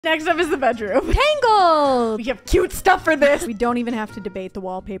Next up is the bedroom. Tangled! We have cute stuff for this. We don't even have to debate the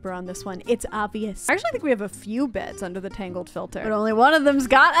wallpaper on this one. It's obvious. I actually think we have a few beds under the Tangled filter. But only one of them's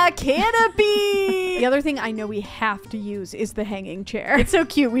got a canopy. The other thing I know we have to use is the hanging chair. It's so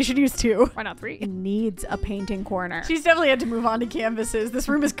cute. We should use 2. Why not 3? It needs a painting corner. She's definitely had to move on to canvases. This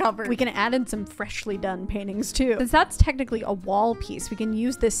room is covered. We can add in some freshly done paintings too. Since that's technically a wall piece, we can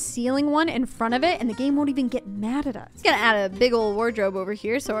use this ceiling one in front of it and the game won't even get mad at us. It's gonna add a big old wardrobe over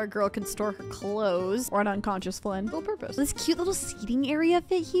here so our girl can store her clothes. Or an unconscious Flynn. Full purpose. This cute little seating area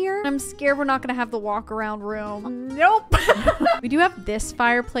fit here. I'm scared we're not gonna have the walk around room. Nope. We do have this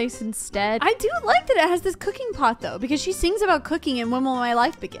fireplace instead. I do like that it has this cooking pot though, because she sings about cooking and When Will My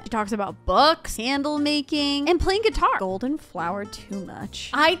Life Begin. She talks about books, candle making, and playing guitar. Golden flower too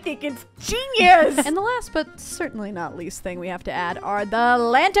much. I think it's genius. And the last but certainly not least thing we have to add are the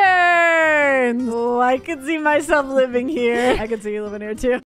lanterns. Oh, I could see myself living here. I could see you living here too.